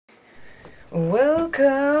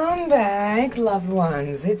Welcome back, loved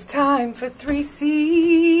ones. It's time for 3C's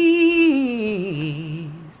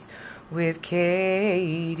with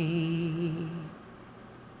Katie.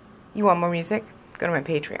 You want more music? Go to my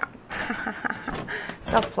Patreon.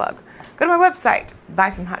 Self-plug. Go to my website. Buy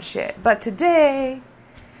some hot shit. But today,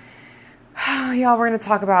 y'all, we're going to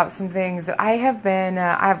talk about some things that I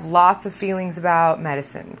have lots of feelings about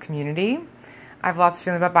medicine community. I have lots of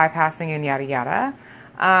feelings about bypassing and yada yada.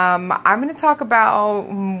 I'm going to talk about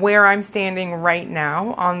where I'm standing right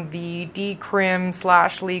now on the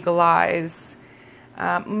decrim/legalize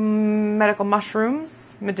medical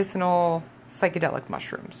mushrooms, medicinal psychedelic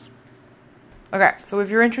mushrooms. Okay, so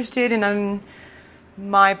if you're interested in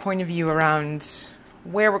my point of view around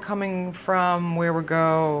where we're coming from, where we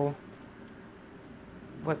go,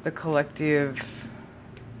 what the collective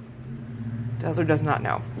does or does not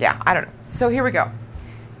know. Yeah, I don't know. So here we go.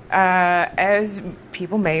 As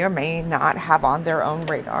people may or may not have on their own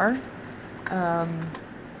radar,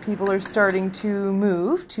 people are starting to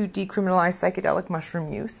move to decriminalize psychedelic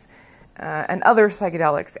mushroom use and other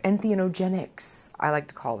psychedelics, entheogenics, I like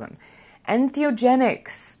to call them.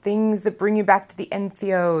 Entheogenics, things that bring you back to the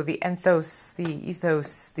entheo, the enthos, the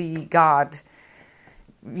ethos, the God,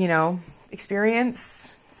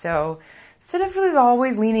 experience. So instead of really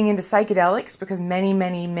always leaning into psychedelics, because many,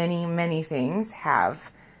 many, many, many things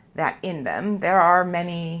have that in them, there are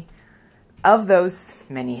many of those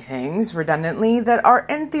many things, redundantly, that are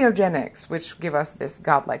entheogenics, which give us this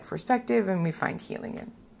godlike perspective and we find healing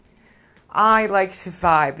in. I like to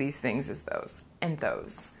vibe these things as those,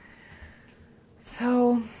 enthos.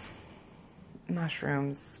 So,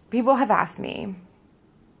 mushrooms. People have asked me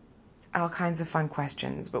all kinds of fun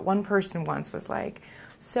questions, but one person once was like,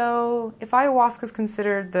 so if ayahuasca is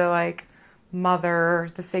considered the mother,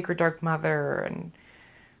 the sacred dark mother, and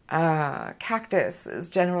cactus is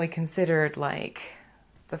generally considered like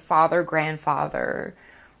the father, grandfather,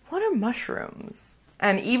 what are mushrooms?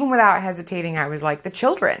 And even without hesitating, I was like, the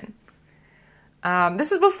children.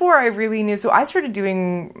 This is before I really knew. So I started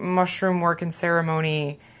doing mushroom work and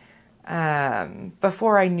ceremony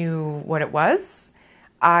before I knew what it was.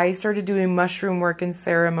 I started doing mushroom work and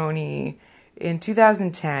ceremony in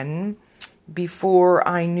 2010, before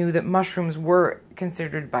I knew that mushrooms were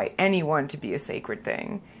considered by anyone to be a sacred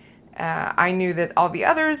thing. I knew that all the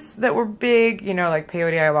others that were big, like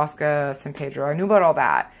peyote, ayahuasca, San Pedro, I knew about all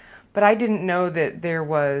that. But I didn't know that there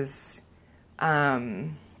was,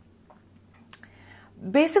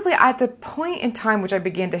 basically at the point in time which I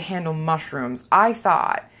began to handle mushrooms, I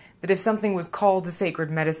thought that if something was called a sacred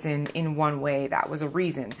medicine in one way, that was a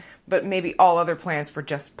reason. But maybe all other plants were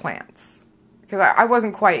just plants. Because I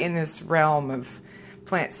wasn't quite in this realm of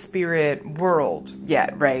plant spirit world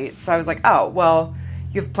yet, right? So I was like, oh, well,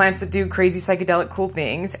 you have plants that do crazy psychedelic cool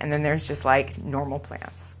things, and then there's just normal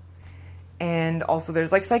plants. And also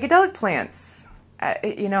there's psychedelic plants.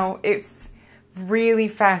 It's really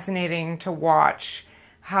fascinating to watch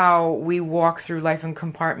how we walk through life and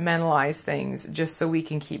compartmentalize things just so we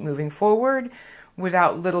can keep moving forward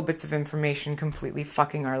without little bits of information completely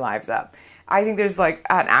fucking our lives up. I think there's an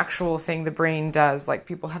actual thing the brain does,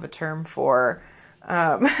 people have a term for,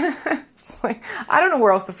 I don't know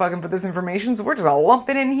where else to fucking put this information, so we're just gonna lump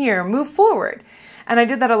it in here, move forward. And I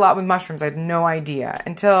did that a lot with mushrooms. I had no idea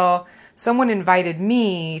until someone invited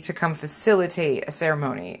me to come facilitate a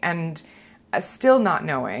ceremony, and still not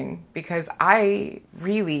knowing, because I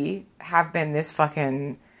really have been this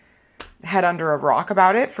fucking head under a rock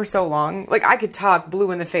about it for so long. I could talk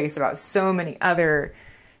blue in the face about so many other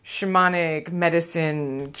shamanic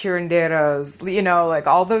medicine, curanderos,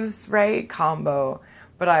 all those, right, combo.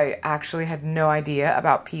 But I actually had no idea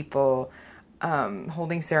about people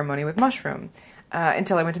holding ceremony with mushroom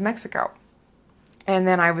until I went to Mexico. And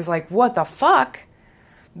then I was like, what the fuck?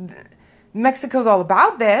 Mexico's all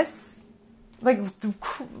about this.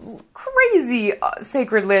 Crazy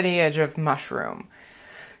sacred lineage of mushroom.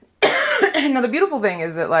 Now, the beautiful thing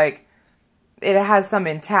is that, it has some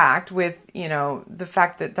intact with, the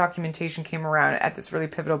fact that documentation came around at this really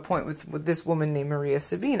pivotal point with this woman named Maria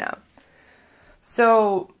Sabina.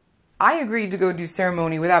 So I agreed to go do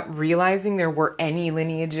ceremony without realizing there were any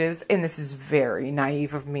lineages, and this is very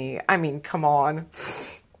naive of me. I mean, come on.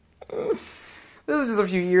 This is just a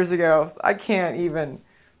few years ago. I can't even.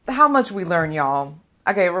 How much we learn, y'all.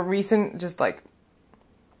 Okay, a recent,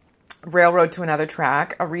 railroad to another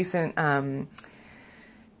track, a recent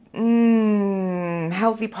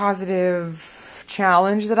healthy, positive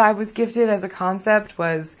challenge that I was gifted as a concept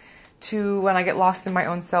was to, when I get lost in my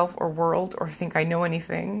own self or world or think I know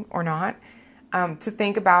anything or not, to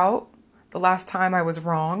think about the last time I was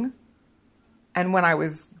wrong And when I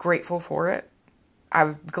was grateful for it, I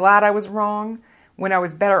was glad I was wrong. When I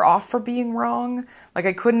was better off for being wrong, like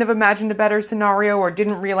I couldn't have imagined a better scenario or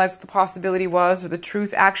didn't realize what the possibility was, or the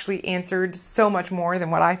truth actually answered so much more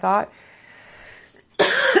than what I thought.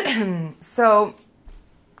 So,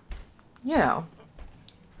 you know,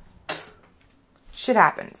 shit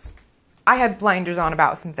happens. I had blinders on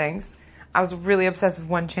about some things. I was really obsessed with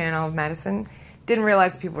one channel of medicine. Didn't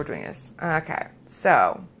realize people were doing this. Okay,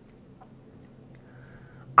 so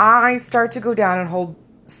I start to go down and hold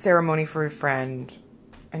ceremony for a friend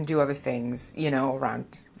and do other things, you know,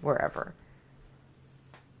 around wherever.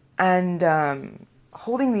 And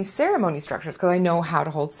holding these ceremony structures, because I know how to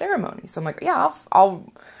hold ceremony. So I'm like, yeah,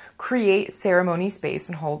 I'll create ceremony space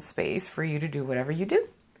and hold space for you to do whatever you do.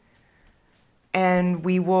 And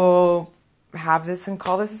we will have this and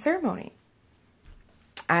call this a ceremony.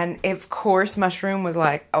 And of course, Mushroom was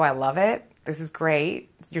like, oh, I love it. This is great.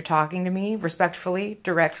 You're talking to me respectfully,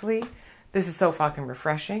 directly. This is so fucking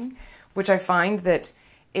refreshing, which I find that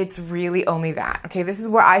it's really only that. Okay, this is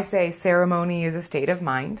where I say ceremony is a state of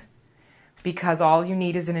mind, because all you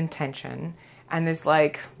need is an intention. And this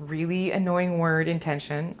like really annoying word,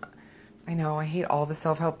 intention. I know, I hate all the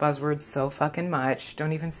self-help buzzwords so fucking much.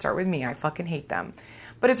 Don't even start with me. I fucking hate them.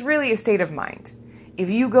 But it's really a state of mind. If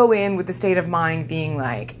you go in with the state of mind being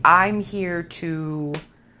like, I'm here to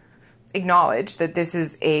acknowledge that this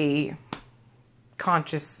is a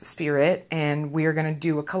conscious spirit and we're going to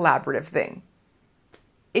do a collaborative thing.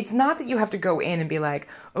 It's not that you have to go in and be like,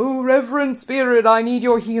 oh, Reverend Spirit, I need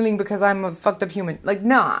your healing because I'm a fucked up human. Like,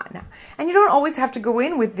 nah. And you don't always have to go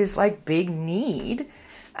in with this like big need.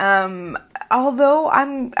 Although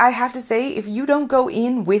I have to say, if you don't go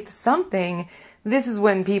in with something, this is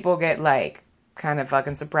when people get like kind of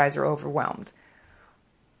fucking surprised or overwhelmed.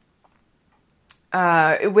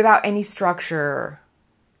 Without any structure,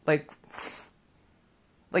 like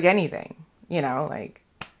anything, you know, like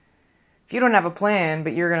if you don't have a plan,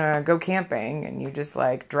 but you're gonna go camping and you just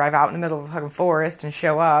like drive out in the middle of a fucking forest and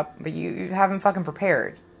show up, but you haven't fucking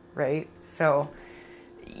prepared, right? So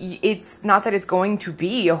it's not that it's going to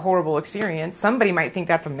be a horrible experience. Somebody might think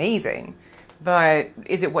that's amazing, but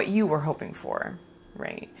is it what you were hoping for,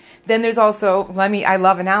 right? Then there's also, I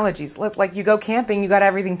love analogies. Like you go camping, you got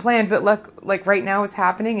everything planned, but look, like right now it's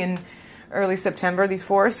happening in early September, these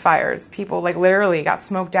forest fires. People like literally got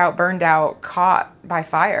smoked out, burned out, caught by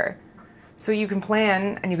fire. So you can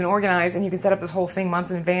plan and you can organize and you can set up this whole thing months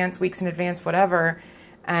in advance, weeks in advance, whatever.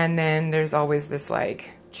 And then there's always this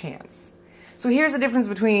like chance. So here's the difference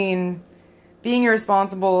between being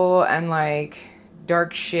irresponsible and like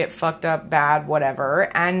dark shit, fucked up, bad, whatever,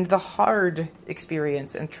 and the hard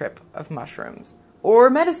experience and trip of mushrooms or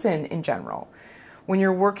medicine in general. When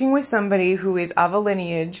you're working with somebody who is of a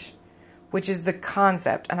lineage, which is the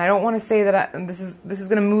concept, and I don't want to say that this is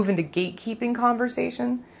going to move into gatekeeping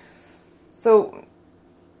conversation. So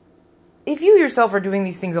if you yourself are doing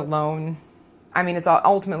these things alone, I mean,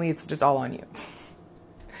 ultimately it's just all on you.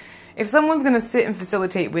 If someone's going to sit and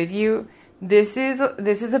facilitate with you, this is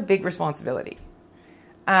a big responsibility.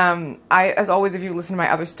 As always, if you listen to my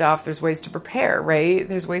other stuff, there's ways to prepare, right?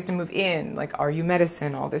 There's ways to move in, like, are you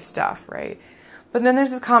medicine, all this stuff, right? But then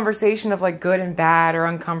there's this conversation of like good and bad or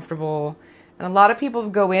uncomfortable. And a lot of people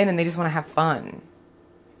go in and they just want to have fun.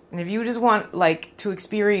 And if you just want like to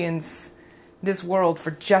experience this world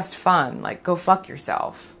for just fun, like go fuck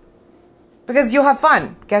yourself. Because you'll have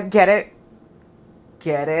fun. Guys, get it?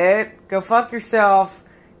 Get it? Go fuck yourself.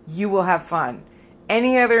 You will have fun.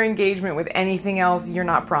 Any other engagement with anything else, you're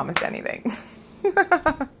not promised anything.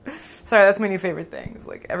 Sorry, that's my new favorite thing. It's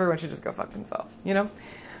like everyone should just go fuck themselves, you know?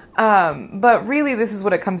 But really this is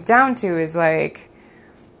what it comes down to is like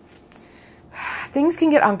things can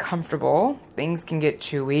get uncomfortable, things can get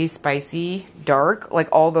chewy, spicy, dark, like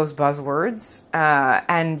all those buzzwords.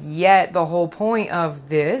 And yet the whole point of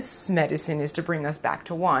this medicine is to bring us back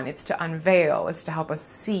to one. It's to unveil, it's to help us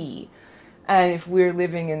see. And if we're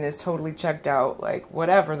living in this totally checked out, like,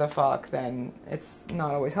 whatever the fuck, then it's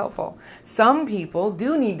not always helpful. Some people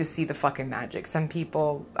do need to see the fucking magic. Some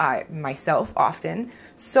people, myself often,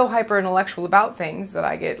 so hyper-intellectual about things that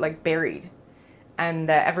I get, like, buried. And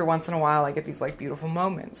every once in a while I get these, like, beautiful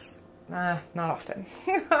moments. Not often.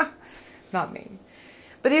 Not me.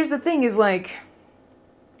 But here's the thing is, like,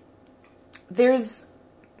 there's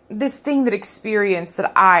this thing that experience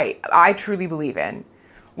that I truly believe in,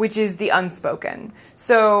 which is the unspoken.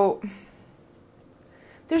 So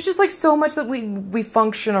there's just like so much that we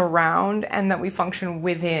function around and that we function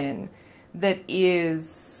within that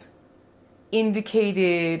is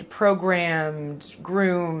indicated, programmed,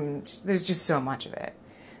 groomed. There's just so much of it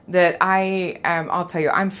that I'll tell you,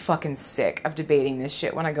 I'm fucking sick of debating this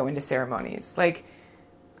shit when I go into ceremonies. Like,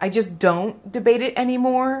 I just don't debate it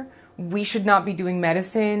anymore. We should not be doing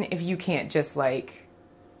medicine if you can't just, like,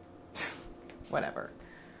 whatever.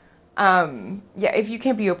 If you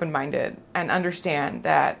can't be open-minded and understand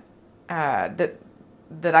that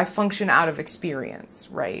I function out of experience,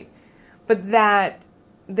 right? But that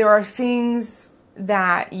there are things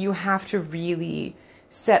that you have to really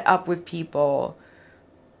set up with people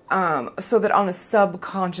so that on a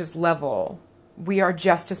subconscious level, we are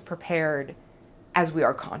just as prepared as we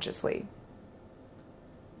are consciously.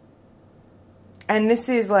 And this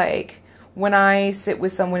is like, when I sit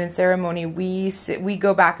with someone in ceremony, we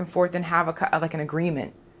go back and forth and have like an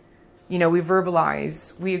agreement. You know, we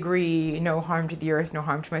verbalize, we agree, no harm to the earth, no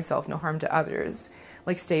harm to myself, no harm to others.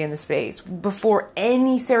 Like, stay in the space before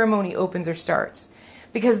any ceremony opens or starts.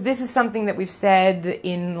 Because this is something that we've said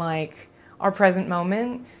in, like, our present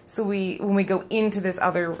moment. So when we go into this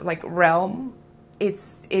other, like, realm,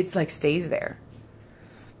 it's like stays there.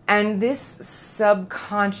 And this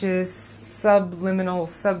subconscious, subliminal,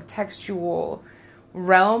 subtextual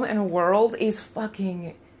realm and world is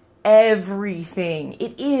fucking everything.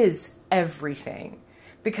 It is everything.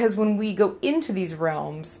 Because when we go into these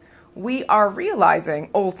realms, we are realizing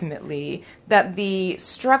ultimately that the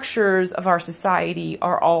structures of our society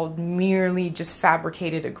are all merely just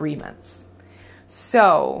fabricated agreements.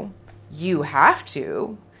 So you have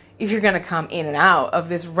to, if you're going to come in and out of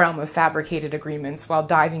this realm of fabricated agreements while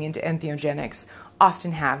diving into entheogenics,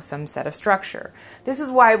 often have some set of structure. This is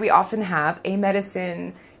why we often have a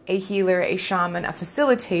medicine, a healer, a shaman, a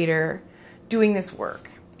facilitator doing this work.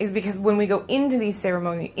 Is because when we go into these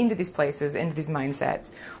ceremonies, into these places, into these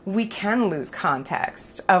mindsets, we can lose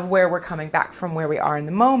context of where we're coming back from, where we are in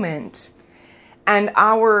the moment. And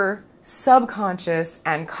our subconscious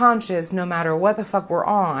and conscious, no matter what the fuck we're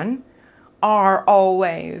on, are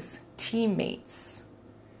always teammates.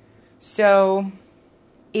 So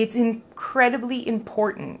it's incredibly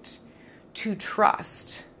important to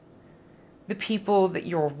trust the people that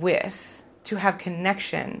you're with, to have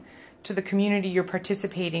connection to the community you're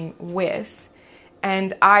participating with.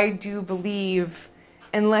 And I do believe,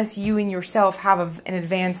 unless you and yourself have an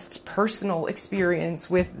advanced personal experience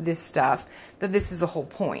with this stuff, that this is the whole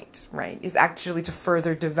point, right? Is actually to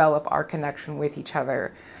further develop our connection with each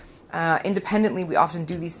other. Independently, we often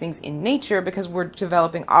do these things in nature because we're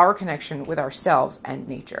developing our connection with ourselves and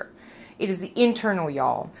nature. It is the internal,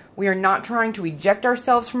 y'all. We are not trying to eject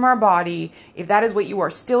ourselves from our body. If that is what you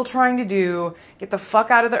are still trying to do, get the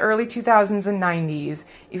fuck out of the early 2000s and 90s.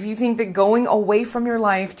 If you think that going away from your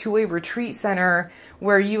life to a retreat center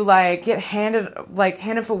where you like get handed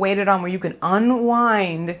for weighted on, where you can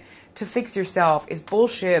unwind to fix yourself, is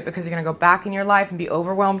bullshit, because you're gonna go back in your life and be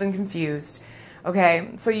overwhelmed and confused. Okay,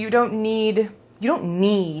 so you don't need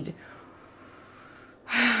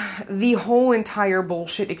the whole entire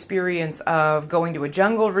bullshit experience of going to a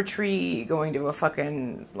jungle retreat, going to a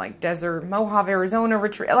fucking like desert Mojave, Arizona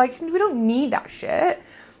retreat. Like, we don't need that shit,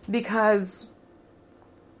 because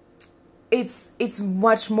it's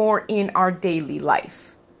much more in our daily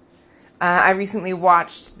life. I recently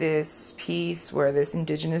watched this piece where this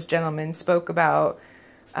indigenous gentleman spoke about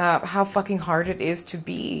how fucking hard it is to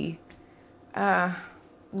be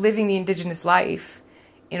living the indigenous life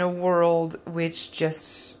in a world which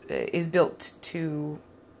just is built to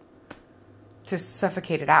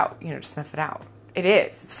suffocate it out, to snuff it out. It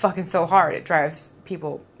is. It's fucking so hard. It drives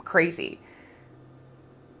people crazy.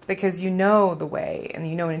 Because you know the way, and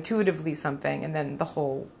you know intuitively something, and then the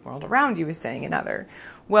whole world around you is saying another.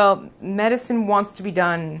 Well, medicine wants to be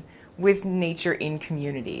done with nature in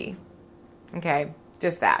community. Okay?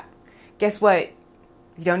 Just that. Guess what?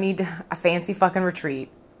 You don't need a fancy fucking retreat.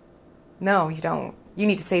 No, you don't. You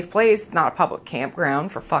need a safe place. It's not a public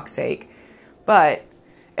campground, for fuck's sake. But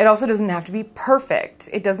it also doesn't have to be perfect.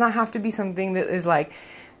 It does not have to be something that is like,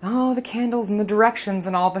 oh, the candles and the directions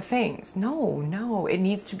and all the things. No. It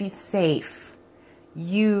needs to be safe.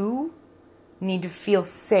 You need to feel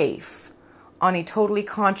safe on a totally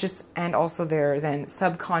conscious and also then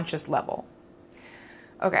subconscious level.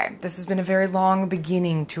 Okay, this has been a very long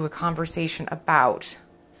beginning to a conversation about,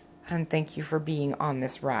 and thank you for being on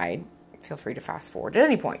this ride. Feel free to fast forward at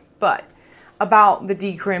any point, but about the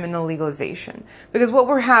decrim and the legalization. Because what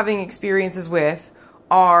we're having experiences with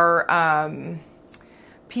are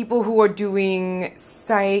people who are doing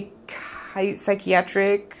psychiatric,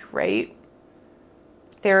 right?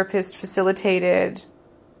 Therapist facilitated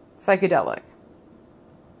psychedelic.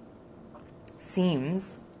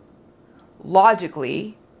 Seems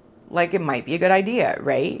logically like it might be a good idea,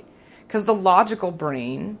 right? Because the logical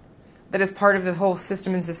brain that is part of the whole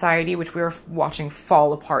system in society, which we are watching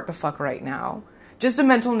fall apart the fuck right now. Just a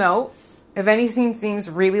mental note, if anything seems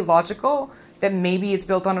really logical, that maybe it's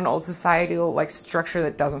built on an old societal like structure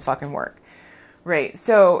that doesn't fucking work. Right,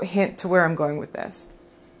 so hint to where I'm going with this.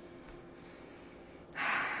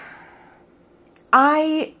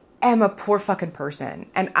 I am a poor fucking person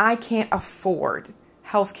and I can't afford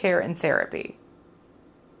healthcare and therapy.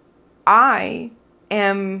 I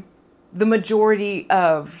am the majority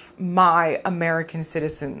of my American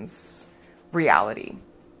citizens' reality.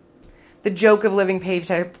 The joke of living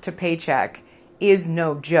paycheck to paycheck is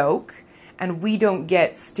no joke, and we don't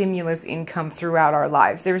get stimulus income throughout our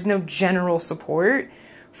lives. There's no general support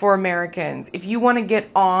for Americans. If you want to get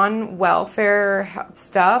on welfare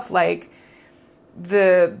stuff, like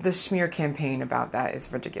the smear campaign about that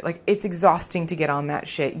is ridiculous. Like, it's exhausting to get on that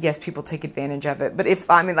shit. Yes, people take advantage of it, but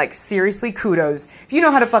like, seriously, kudos. If you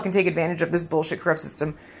know how to fucking take advantage of this bullshit corrupt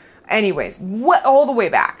system. Anyways, all the way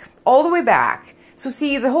back. So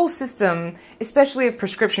see, the whole system, especially of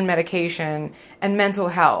prescription medication and mental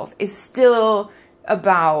health, is still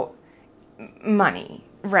about money,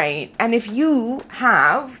 right? And if you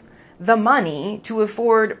have the money to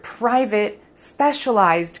afford private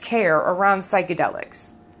specialized care around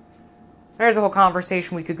psychedelics, there's a whole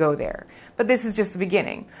conversation we could go there. But this is just the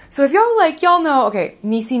beginning. So if y'all know, okay,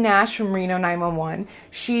 Niecy Nash from Reno 911,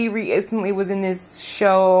 she recently was in this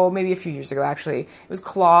show, maybe a few years ago actually. It was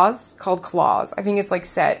called Claws. I think it's like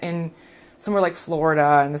set in somewhere like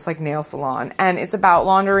Florida in this like nail salon. And it's about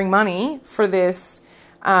laundering money for this,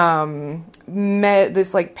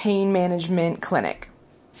 this like pain management clinic.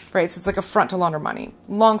 Right, so it's like a front to launder money.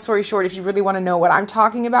 Long story short, if you really want to know what I'm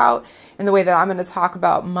talking about and the way that I'm going to talk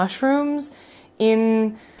about mushrooms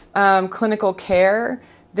in clinical care,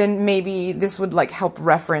 then maybe this would like help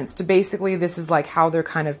reference to basically this is like how they're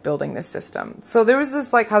kind of building this system. So there was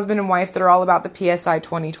this like husband and wife that are all about the PSI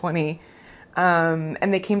 2020,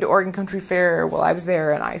 and they came to Oregon Country Fair while I was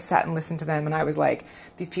there, and I sat and listened to them, and I was like,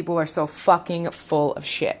 these people are so fucking full of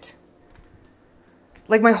shit.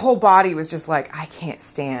 Like, my whole body was just like, I can't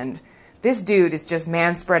stand. This dude is just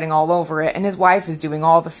man-spreading all over it, and his wife is doing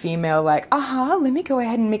all the female, like, let me go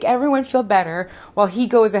ahead and make everyone feel better, while he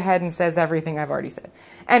goes ahead and says everything I've already said.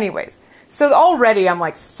 Anyways, so already I'm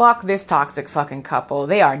like, fuck this toxic fucking couple.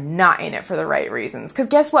 They are not in it for the right reasons. Because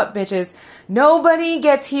guess what, bitches? Nobody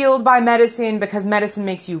gets healed by medicine because medicine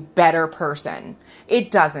makes you a better person.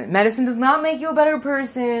 It doesn't. Medicine does not make you a better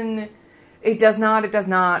person. It does not.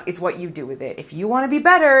 It's what you do with it. If you want to be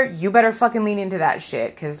better, you better fucking lean into that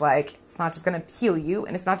shit. Because, like, it's not just going to heal you,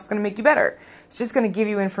 and it's not just going to make you better. It's just going to give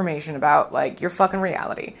you information about, like, your fucking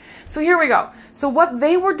reality. So here we go. So what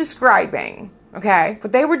they were describing, okay,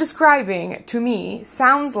 what they were describing to me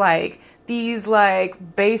sounds like these,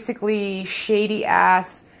 like, basically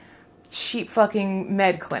shady-ass, cheap fucking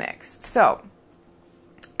med clinics. So,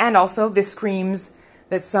 and also this screams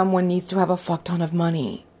that someone needs to have a fuck ton of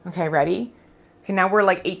money. Okay, ready? Okay, now we're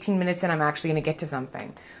like 18 minutes in. I'm actually going to get to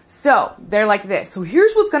something. So, they're like this. So,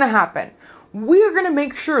 here's what's going to happen. We are going to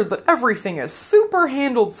make sure that everything is super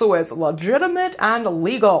handled so it's legitimate and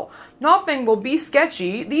legal. Nothing will be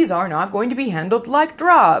sketchy. These are not going to be handled like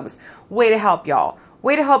drugs. Way to help, y'all.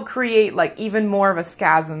 Way to help create, like, even more of a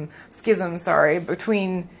schism,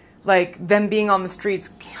 between, like, them being on the streets,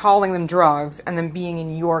 calling them drugs, and them being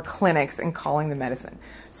in your clinics and calling them medicine.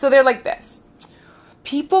 So, they're like this.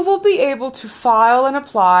 People will be able to file and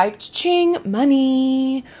apply cha-ching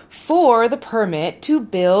money for the permit to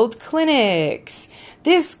build clinics.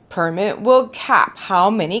 This permit will cap how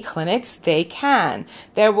many clinics they can.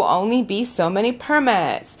 There will only be so many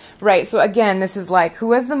permits. Right, so again, this is like,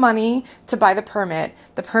 who has the money to buy the permit?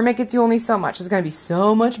 The permit gets you only so much. There's going to be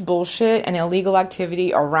so much bullshit and illegal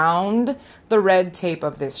activity around the red tape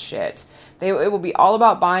of this shit. It will be all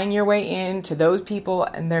about buying your way in to those people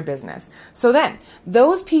and their business. So then,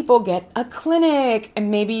 those people get a clinic. And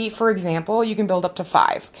maybe, for example, you can build up to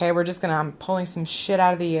 5. Okay, I'm pulling some shit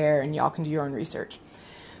out of the air and y'all can do your own research.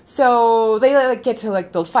 So they get to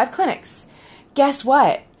build 5 clinics. Guess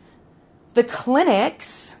what? The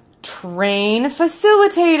clinics train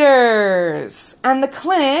facilitators. And the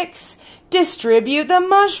clinics distribute the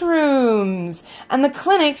mushrooms. And the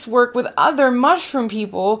clinics work with other mushroom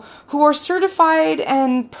people who are certified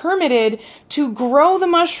and permitted to grow the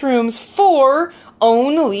mushrooms for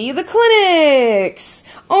only the clinics.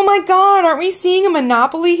 Oh my God, aren't we seeing a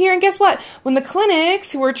monopoly here? And guess what? When the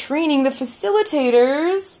clinics who are training the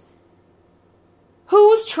facilitators,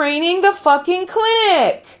 who's training the fucking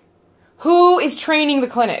clinic? Who is training the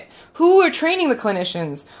clinic? Who are training the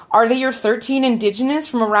clinicians? Are they your 13 indigenous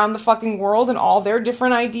from around the fucking world and all their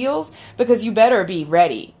different ideals? Because you better be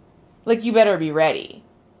ready. Like, you better be ready.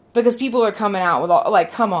 Because people are coming out with all,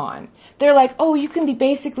 like, come on. They're like, oh, you can be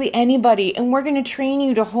basically anybody, and we're going to train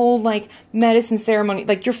you to hold, like, medicine ceremony.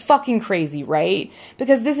 Like, you're fucking crazy, right?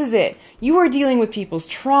 Because this is it. You are dealing with people's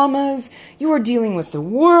traumas. You are dealing with the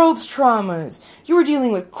world's traumas. You are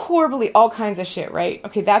dealing with core belief, all kinds of shit, right?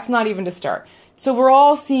 Okay, that's not even to start. So we're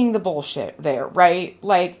all seeing the bullshit there, right?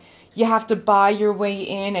 Like, you have to buy your way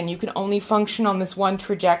in, and you can only function on this one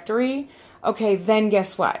trajectory. Okay, then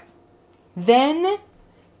guess what? Then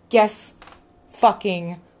guess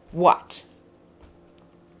fucking what?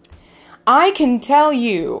 I can tell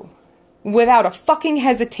you without a fucking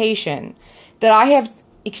hesitation that I have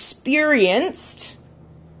experienced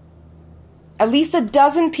at least a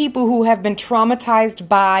dozen people who have been traumatized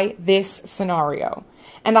by this scenario.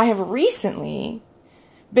 And I have recently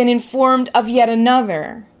been informed of yet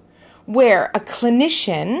another where a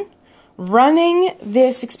clinician running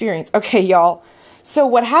this experience. Okay, y'all. So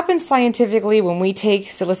what happens scientifically when we take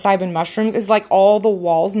psilocybin mushrooms is like all the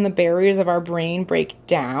walls and the barriers of our brain break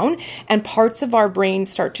down and parts of our brain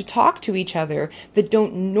start to talk to each other that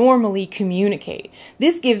don't normally communicate.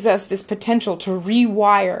 This gives us this potential to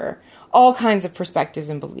rewire all kinds of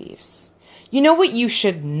perspectives and beliefs. You know what you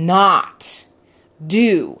should not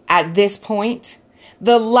do at this point?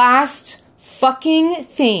 The last fucking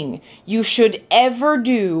thing you should ever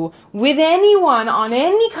do with anyone on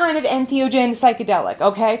any kind of entheogen psychedelic,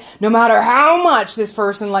 okay? No matter how much this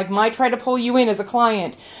person like might try to pull you in as a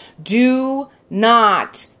client, do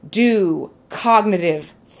not do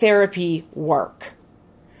cognitive therapy work.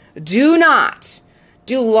 Do not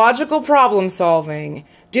do logical problem solving.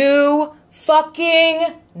 Do fucking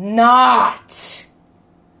not.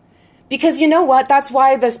 Because you know what? That's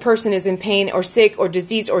why this person is in pain or sick or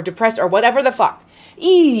diseased or depressed or whatever the fuck.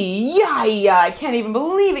 I can't even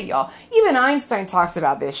believe it, y'all. Even Einstein talks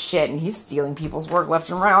about this shit and he's stealing people's work left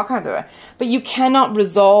and right, all kinds of it. But you cannot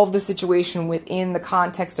resolve the situation within the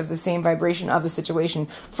context of the same vibration of the situation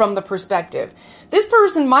from the perspective. This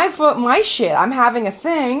person, my shit, I'm having a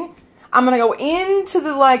thing. I'm going to go into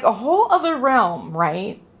the, like, a whole other realm,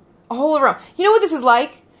 right? A whole other realm. You know what this is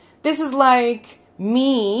like? This is like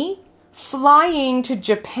me flying to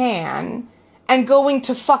Japan and going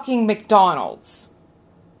to fucking McDonald's.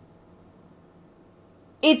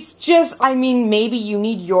 It's just, I mean, maybe you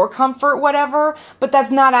need your comfort, whatever, but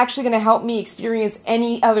that's not actually going to help me experience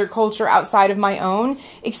any other culture outside of my own,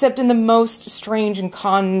 except in the most strange and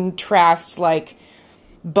contrast, like,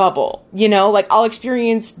 bubble. You know, like, I'll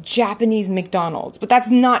experience Japanese McDonald's, but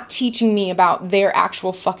that's not teaching me about their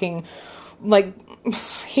actual fucking, like,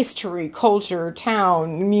 history, culture,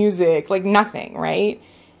 town, music, like nothing, right?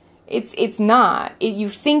 It's not. You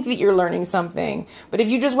think that you're learning something, but if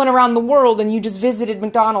you just went around the world and you just visited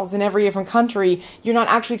McDonald's in every different country, you're not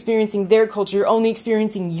actually experiencing their culture. You're only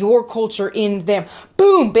experiencing your culture in them.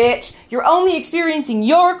 Boom, bitch! You're only experiencing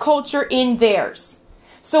your culture in theirs.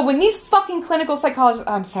 So when these fucking clinical psychologists...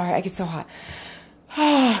 I'm sorry, I get so hot.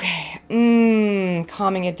 Okay.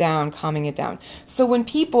 Calming it down. So when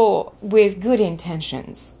people with good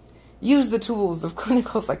intentions use the tools of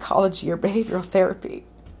clinical psychology or behavioral therapy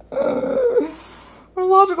or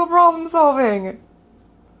logical problem solving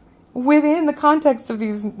within the context of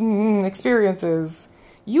these experiences,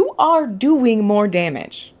 you are doing more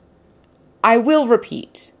damage. I will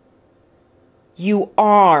repeat. You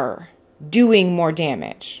are doing more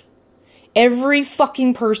damage. Every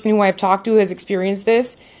fucking person who I've talked to has experienced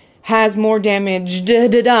this has more damage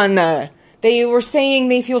done. They were saying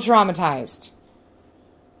they feel traumatized.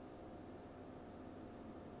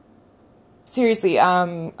 Seriously,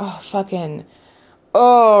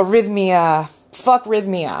 rhythmia. Fuck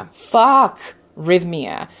rhythmia.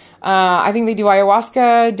 I think they do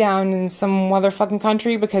ayahuasca down in some motherfucking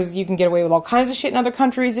country because you can get away with all kinds of shit in other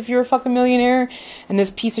countries if you're a fucking millionaire. And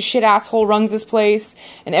this piece of shit asshole runs this place.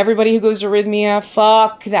 And everybody who goes to rhythmia,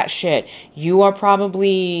 fuck that shit. You are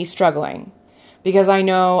probably struggling. Because I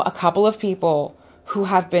know a couple of people who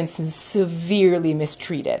have been severely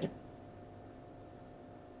mistreated.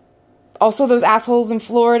 Also, those assholes in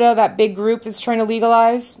Florida, that big group that's trying to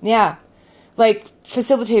legalize. Yeah. Like,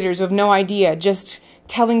 facilitators who have no idea, just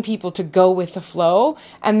telling people to go with the flow,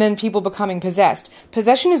 and then people becoming possessed.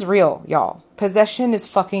 Possession is real, y'all. Possession is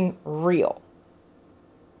fucking real.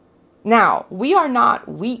 Now, we are not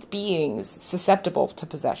weak beings susceptible to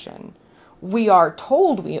possession. We are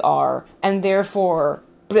told we are, and therefore,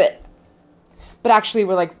 bleh. But actually,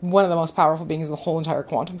 we're like one of the most powerful beings in the whole entire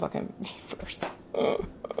quantum fucking universe.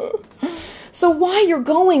 So why you're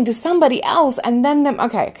going to somebody else and then them...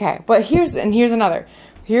 Okay. But here's another.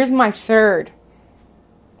 Here's my third.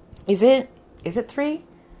 Is it 3?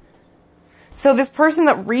 So this person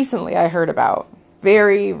that recently I heard about,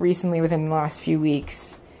 very recently within the last few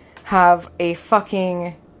weeks, have a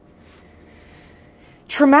fucking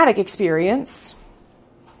traumatic experience.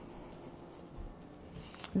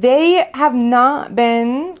 They have not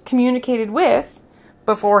been communicated with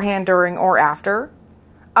beforehand, during, or after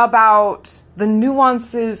about the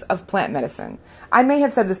nuances of plant medicine. I may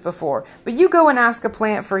have said this before, but you go and ask a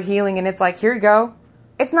plant for healing and it's like, here you go.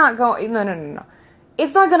 It's not going, no.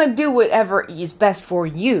 It's not going to do whatever is best for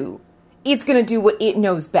you. It's going to do what it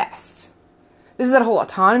knows best. This is that whole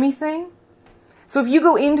autonomy thing. So if you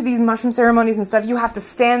go into these mushroom ceremonies and stuff, you have to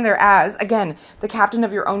stand there as, again, the captain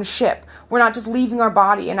of your own ship. We're not just leaving our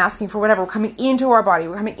body and asking for whatever. We're coming into our body.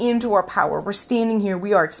 We're coming into our power. We're standing here.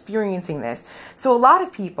 We are experiencing this. So a lot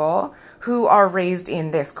of people who are raised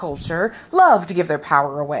in this culture love to give their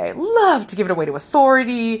power away, love to give it away to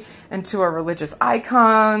authority and to our religious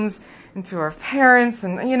icons and to our parents.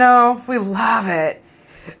 And, we love it.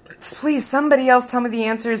 Please, somebody else tell me the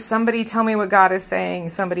answers. Somebody tell me what God is saying.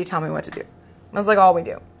 Somebody tell me what to do. That's like all we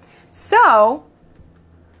do. So,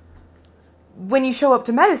 when you show up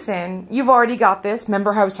to medicine, you've already got this.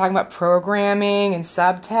 Remember how I was talking about programming and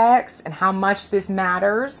subtext and how much this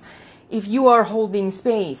matters? If you are holding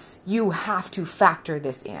space, you have to factor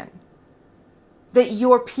this in. That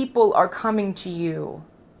your people are coming to you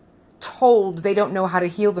told they don't know how to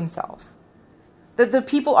heal themselves. That the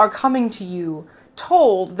people are coming to you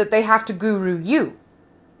told that they have to guru you,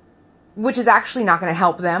 which is actually not going to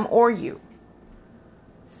help them or you.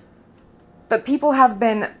 But people have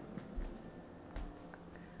been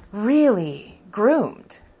really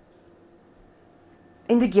groomed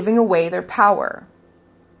into giving away their power.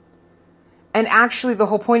 And actually, the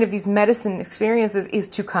whole point of these medicine experiences is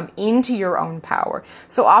to come into your own power.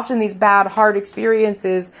 So often these bad, hard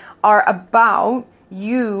experiences are about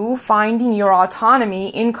you finding your autonomy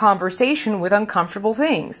in conversation with uncomfortable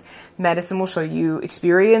things. Medicine will show you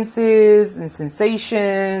experiences and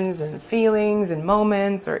sensations and feelings and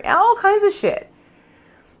moments or all kinds of shit.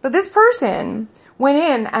 But this person went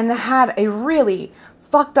in and had a really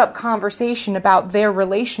fucked up conversation about their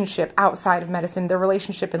relationship outside of medicine, their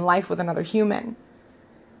relationship in life with another human.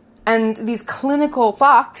 And these clinical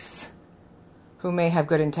fucks, who may have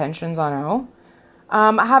good intentions, I don't know,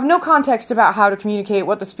 have no context about how to communicate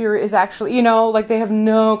what the spirit is actually, they have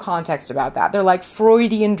no context about that. They're like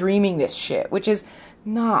Freudian dreaming this shit, which is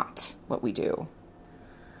not what we do.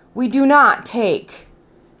 We do not take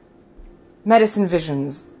medicine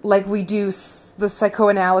visions like we do the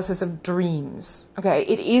psychoanalysis of dreams. Okay,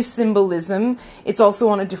 it is symbolism. It's also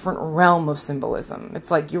on a different realm of symbolism. It's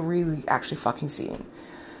like you're really actually fucking seeing.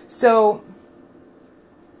 So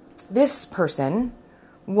this person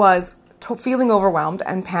was feeling overwhelmed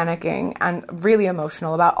and panicking and really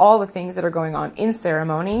emotional about all the things that are going on in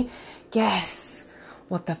ceremony. Guess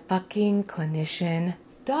what the fucking clinician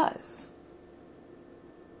does?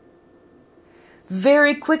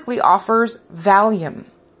 Very quickly offers Valium.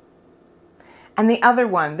 And the other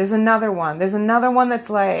one, there's another one that's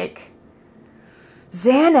like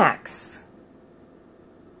Xanax.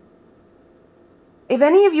 If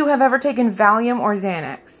any of you have ever taken Valium or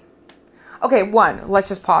Xanax, okay, let's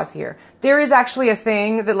just pause here. There is actually a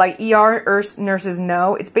thing that like ER nurses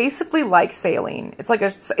know. It's basically like saline.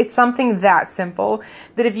 It's something that simple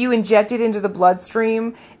that if you inject it into the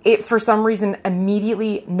bloodstream, it for some reason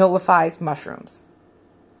immediately nullifies mushrooms.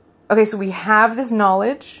 Okay, so we have this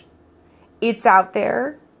knowledge. It's out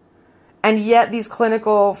there. And yet these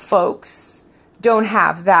clinical folks don't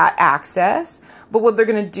have that access. But what they're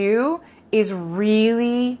going to do is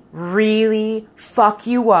really, really fuck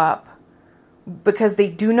you up because they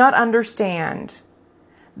do not understand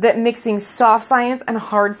that mixing soft science and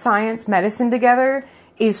hard science medicine together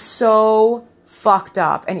is so fucked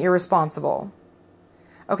up and irresponsible.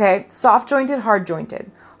 Okay, soft-jointed,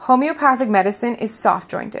 hard-jointed. Homeopathic medicine is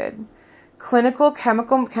soft-jointed. Clinical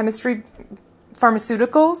chemistry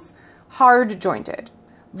pharmaceuticals, hard-jointed.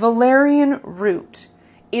 Valerian root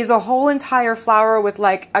is a whole entire flower with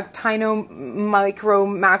like actino, micro,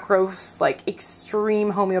 macro, like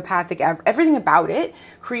extreme homeopathic, everything about it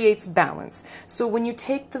creates balance. So when you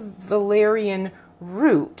take the valerian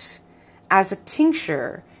root as a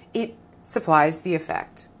tincture, it supplies the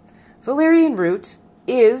effect. Valerian root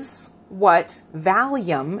is what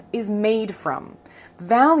Valium is made from.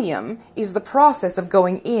 Valium is the process of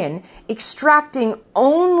going in, extracting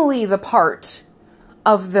only the part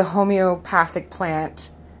of the homeopathic plant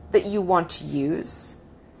that you want to use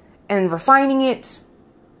and refining it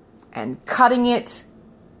and cutting it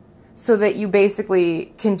so that you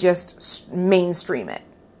basically can just mainstream it.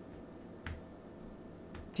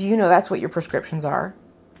 Do you know that's what your prescriptions are?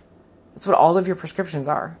 It's what all of your prescriptions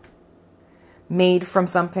are. Made from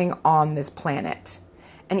something on this planet.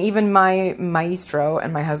 And even my maestro,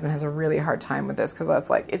 and my husband has a really hard time with this because that's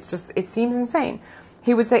like, it seems insane.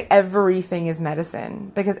 He would say everything is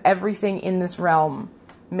medicine because everything in this realm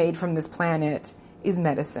made from this planet is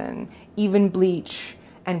medicine. Even bleach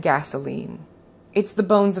and gasoline. It's the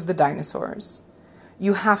bones of the dinosaurs.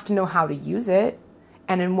 You have to know how to use it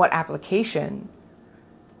and in what application.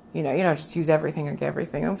 You don't just use everything and get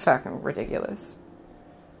everything. I'm fucking ridiculous.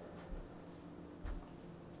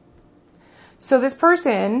 So this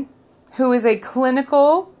person who is a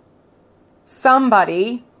clinical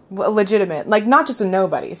somebody, legitimate, like not just a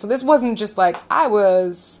nobody. So this wasn't just like I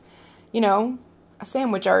was, a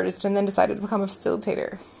sandwich artist and then decided to become a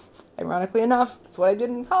facilitator. Ironically enough, that's what I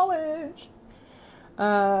did in college.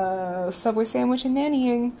 Subway sandwich and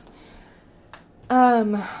nannying.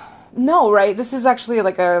 No, right? This is actually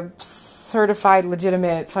like a certified,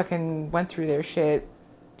 legitimate, fucking went through their shit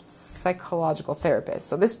psychological therapist.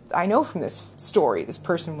 So this, I know from this story, this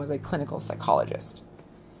person was a clinical psychologist.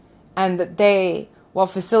 And that they, while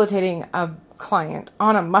facilitating a client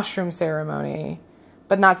on a mushroom ceremony,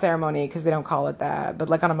 but not ceremony because they don't call it that, but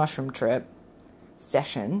like on a mushroom trip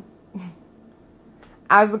session,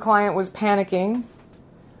 as the client was panicking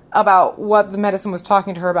about what the medicine was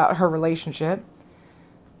talking to her about her relationship,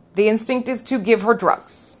 the instinct is to give her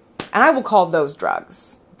drugs. And I will call those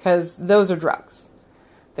drugs because those are drugs.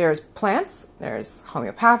 There's plants, there's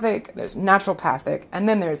homeopathic, there's naturopathic, and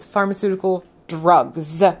then there's pharmaceutical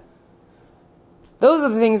drugs. Those are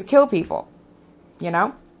the things that kill people,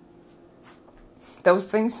 Those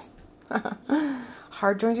things.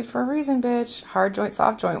 Hard jointed for a reason, bitch. Hard joint,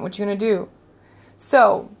 soft joint. What you gonna do?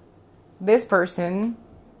 So, this person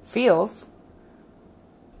feels,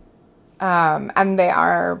 and they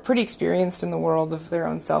are pretty experienced in the world of their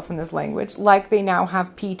own self in this language, like they now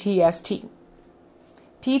have PTSD.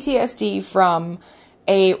 PTSD from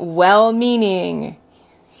a well-meaning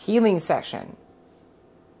healing session.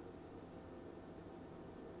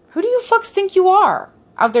 Who do you fucks think you are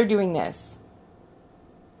out there doing this?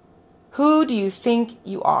 Who do you think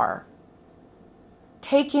you are?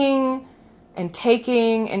 Taking and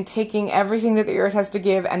taking and taking everything that the earth has to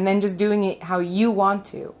give and then just doing it how you want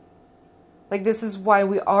to. Like, this is why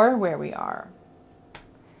we are where we are.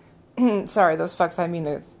 Sorry, those fucks, I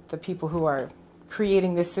mean the people who are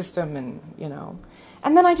creating this system and,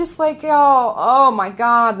 And then I just oh my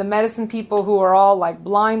God, the medicine people who are all like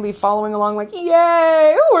blindly following along like,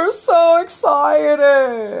 yay, we're so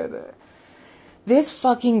excited. This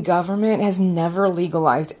fucking government has never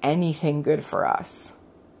legalized anything good for us.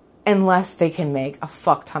 Unless they can make a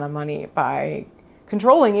fuck ton of money by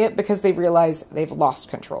controlling it because they realize they've lost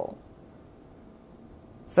control.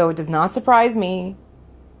 So it does not surprise me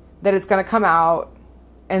that it's going to come out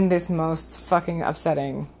in this most fucking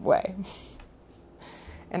upsetting way.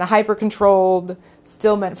 In a hyper-controlled,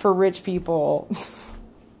 still meant for rich people.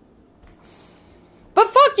 But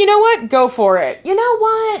fuck, you know what? Go for it. You know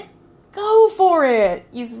what? Go for it.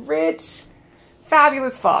 You rich,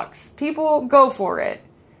 fabulous fucks. People, go for it.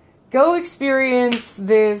 Go experience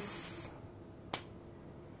this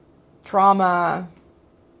trauma.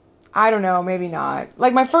 I don't know, maybe not.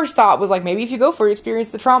 Like, my first thought was like, maybe if you go for it, experience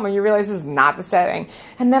the trauma, you realize this is not the setting.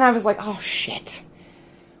 And then I was like, oh shit.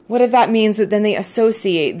 What if that means that then they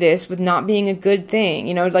associate this with not being a good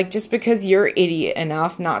thing? Like, just because you're idiot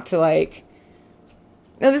enough not to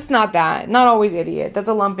no, it's not that. Not always idiot. That's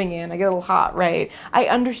a lumping in. I get a little hot, right? I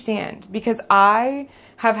understand because I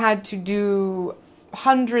have had to do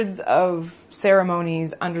hundreds of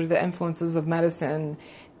ceremonies under the influences of medicine,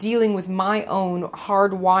 dealing with my own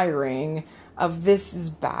hard wiring of this is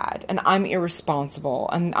bad and I'm irresponsible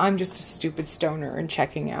and I'm just a stupid stoner and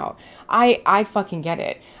checking out. I fucking get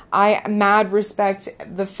it. I mad respect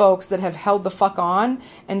the folks that have held the fuck on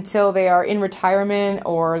until they are in retirement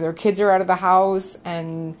or their kids are out of the house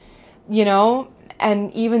and,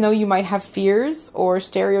 and even though you might have fears or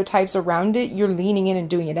stereotypes around it, you're leaning in and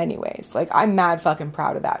doing it anyways. Like, I'm mad fucking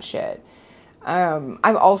proud of that shit. I'm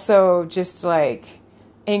also just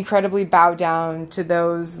incredibly bow down to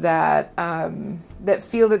those that that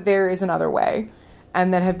feel that there is another way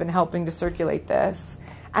and that have been helping to circulate this.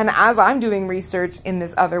 And as I'm doing research in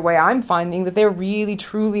this other way, I'm finding that there really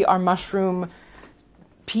truly are mushroom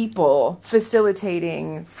people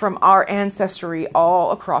facilitating from our ancestry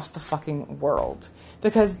all across the fucking world.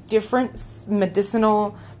 Because different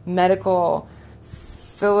medicinal, medical,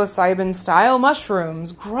 psilocybin style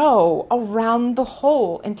mushrooms grow around the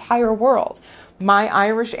whole entire world. My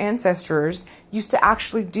Irish ancestors used to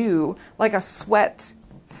actually do like a sweat,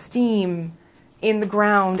 steam in the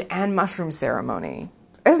ground and mushroom ceremony.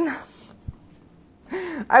 Isn't that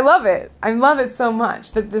I love it. I love it so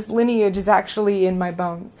much that this lineage is actually in my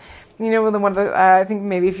bones. You know, one of the, I think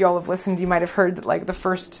maybe if you all have listened, you might have heard that like the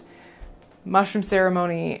first mushroom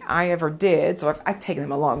ceremony I ever did, so I've taken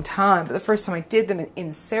them a long time, but the first time I did them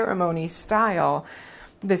in ceremony style,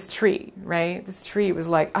 this tree, right? This tree was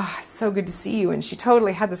like, it's so good to see you. And she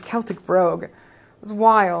totally had this Celtic brogue. It was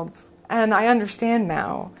wild. And I understand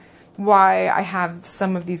now why I have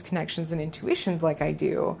some of these connections and intuitions like I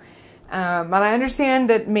do. And I understand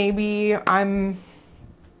that maybe I'm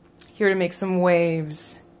here to make some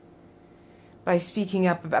waves by speaking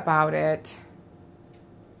up about it.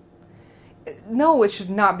 No, it should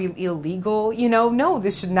not be illegal, you know? No,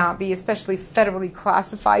 this should not be, especially federally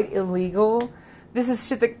classified, illegal. This is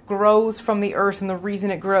shit that grows from the earth, and the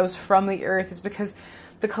reason it grows from the earth is because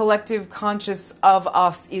the collective conscious of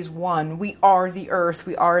us is one. We are the earth.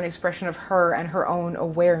 We are an expression of her and her own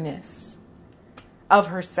awareness of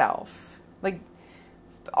herself. Like,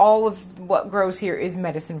 all of what grows here is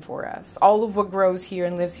medicine for us. All of what grows here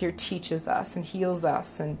and lives here teaches us and heals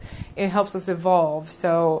us, and it helps us evolve.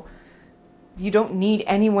 So you don't need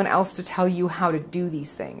anyone else to tell you how to do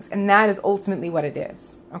these things. And that is ultimately what it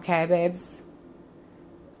is. Okay, babes?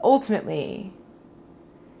 Ultimately,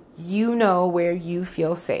 you know where you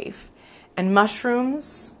feel safe. And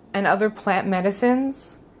mushrooms and other plant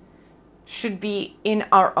medicines should be in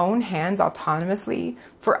our own hands autonomously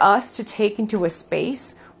for us to take into a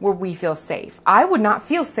space where we feel safe. I would not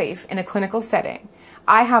feel safe in a clinical setting.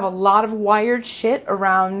 I have a lot of wired shit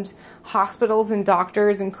around hospitals and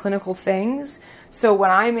doctors and clinical things. So when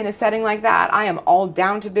I'm in a setting like that, I am all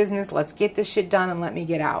down to business. Let's get this shit done and let me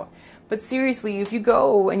get out. But seriously, if you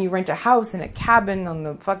go and you rent a house in a cabin on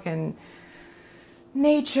the fucking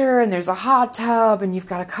nature and there's a hot tub and you've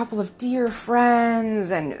got a couple of dear friends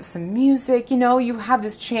and some music, you know, you have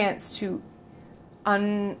this chance to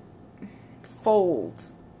unfold,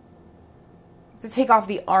 to take off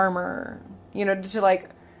the armor, you know, to like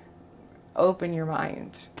open your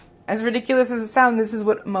mind. As ridiculous as it sounds, this is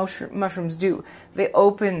what mushrooms do. They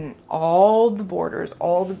open all the borders,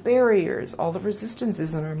 all the barriers, all the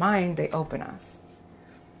resistances in our mind. They open us.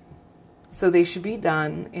 So they should be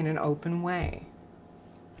done in an open way.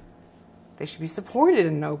 They should be supported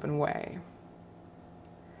in an open way.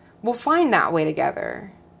 We'll find that way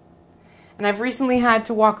together. And I've recently had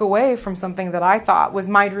to walk away from something that I thought was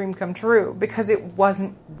my dream come true because it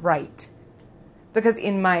wasn't right. Because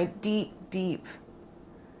in my deep, deep,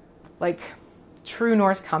 like, true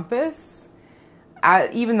north compass,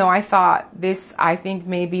 even though I thought this, I think,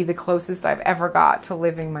 may be the closest I've ever got to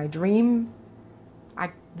living my dream,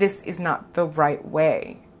 this is not the right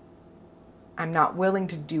way. I'm not willing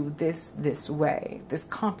to do this way. This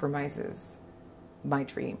compromises my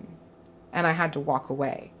dream. And I had to walk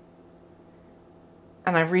away.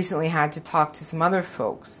 And I've recently had to talk to some other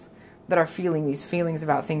folks that are feeling these feelings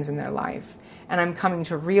about things in their life. And I'm coming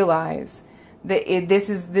to realize that this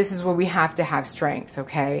is where we have to have strength,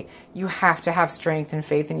 okay? You have to have strength and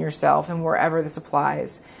faith in yourself and wherever this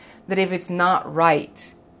applies. That if it's not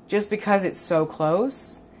right, just because it's so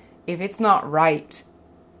close, if it's not right,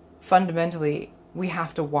 fundamentally, we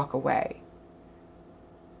have to walk away.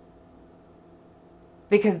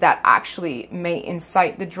 Because that actually may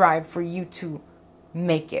incite the drive for you to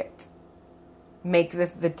make it. Make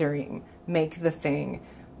the dream. Make the thing.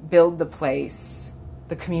 Build the place,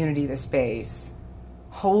 the community, the space.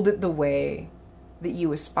 Hold it the way that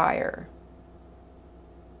you aspire.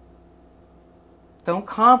 Don't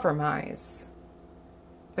compromise.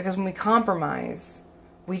 Because when we compromise,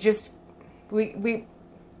 we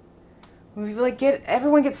like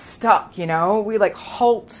everyone gets stuck, you know? We like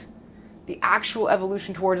halt the actual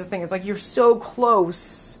evolution towards the thing. It's like you're so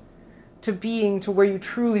close to being to where you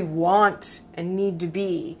truly want and need to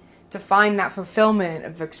be, to find that fulfillment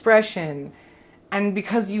of expression. And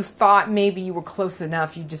because you thought maybe you were close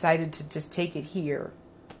enough, you decided to just take it here.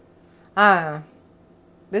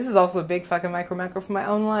 This is also a big fucking macro for my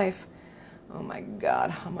own life. Oh my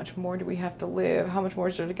God, how much more do we have to live? How much more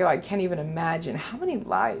is there to go? I can't even imagine. How many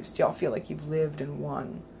lives do y'all feel like you've lived in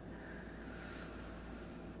one?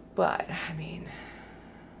 But, I mean,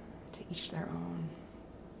 to each their own.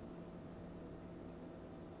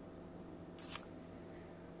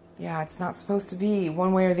 Yeah, it's not supposed to be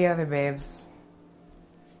one way or the other, babes.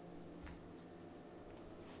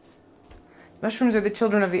 Mushrooms are the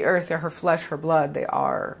children of the earth. They're her flesh, her blood.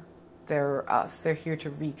 They're us. They're here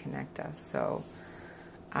to reconnect us. So,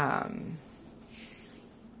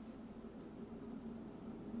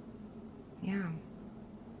 yeah.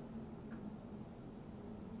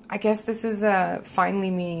 I guess this is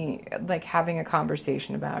finally me like having a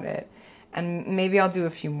conversation about it And maybe I'll do a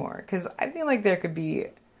few more, because I feel like there could be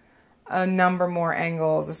a number more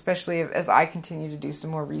angles, especially as I continue to do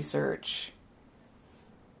some more research.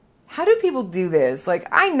 How do people do this? Like,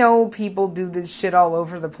 I know people do this shit all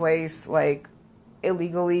over the place, like,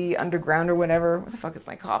 illegally, underground or whatever. What the fuck is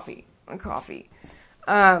my coffee? My coffee.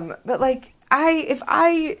 But, like, if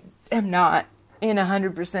I am not in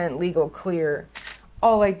 100% legal clear,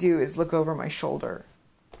 all I do is look over my shoulder.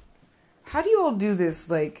 How do you all do this,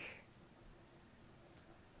 like...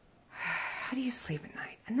 How do you sleep at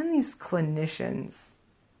night? And then these clinicians,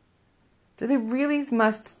 do they really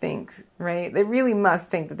must think, right? They really must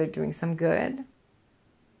think that they're doing some good.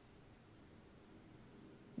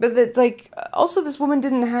 But that, like, also this woman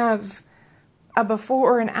didn't have a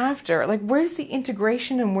before or an after. Like, where's the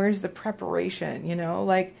integration and where's the preparation, you know?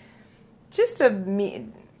 Like, just to meet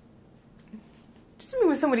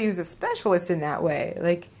with somebody who's a specialist in that way.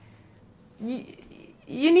 Like, you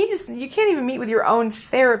can't even meet with your own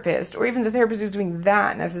therapist, or even the therapist who's doing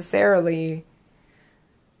that necessarily.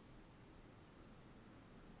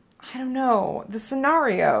 I don't know. The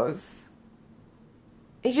scenarios.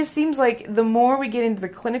 It just seems like the more we get into the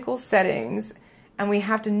clinical settings and we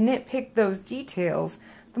have to nitpick those details,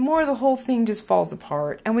 the more the whole thing just falls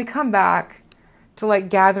apart. And we come back to, like,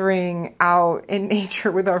 gathering out in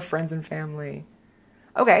nature with our friends and family.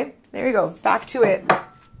 Okay, there you go. Back to it.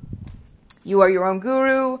 You are your own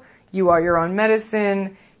guru. You are your own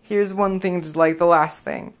medicine. Here's one thing, just like the last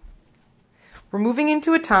thing. We're moving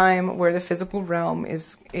into a time where the physical realm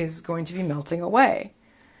is going to be melting away.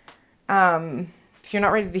 If you're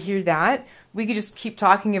not ready to hear that, we could just keep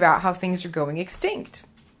talking about how things are going extinct,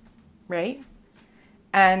 right?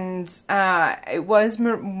 And it was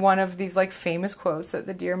one of these, like, famous quotes that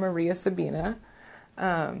the dear Maria Sabina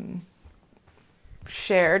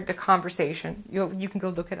shared, the conversation. You can go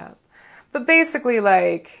look it up. But basically,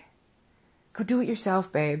 like, go do it yourself,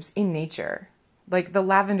 babes, in nature. Like, the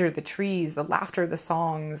lavender, the trees, the laughter, the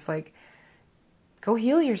songs, like, go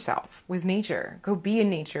heal yourself with nature. Go be in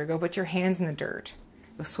nature. Go put your hands in the dirt.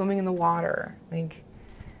 Go swimming in the water. Like,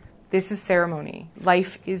 this is ceremony.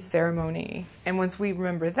 Life is ceremony. And once we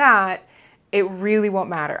remember that, it really won't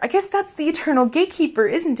matter. I guess that's the eternal gatekeeper,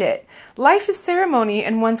 isn't it? Life is ceremony,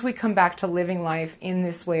 and once we come back to living life in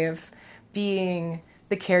this way of being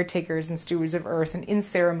the caretakers and stewards of earth and in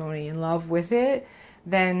ceremony and love with it,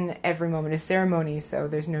 then every moment is ceremony, so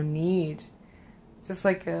there's no need. It's just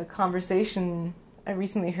like a conversation I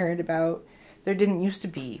recently heard about, there didn't used to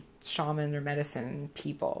be shaman or medicine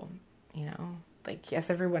people, you know? Like, yes,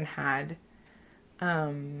 everyone had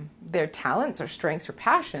their talents or strengths or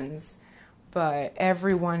passions, but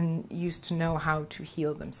everyone used to know how to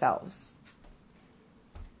heal themselves.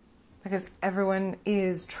 Because everyone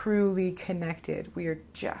is truly connected. We are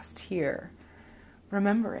just here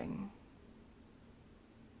remembering.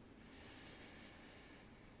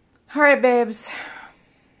 All right, babes.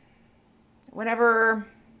 Whatever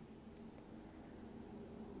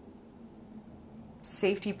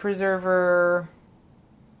safety preserver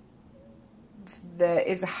that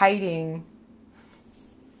is hiding,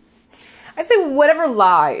 I'd say whatever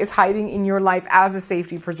lie is hiding in your life as a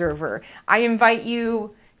safety preserver, I invite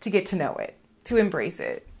you to get to know it, to embrace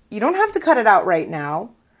it. You don't have to cut it out right now,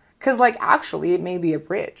 because, like, actually it may be a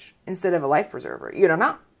bridge instead of a life preserver. You don't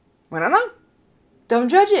know. We don't know. Don't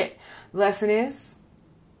judge it. Lesson is,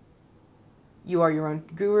 you are your own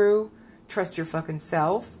guru. Trust your fucking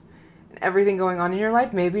self. And everything going on in your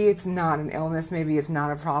life, maybe it's not an illness, maybe it's not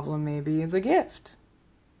a problem, maybe it's a gift.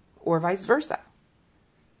 Or vice versa.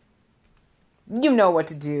 You know what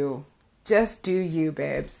to do. Just do you,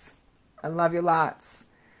 babes. I love you lots.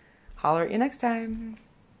 Holler at you next time.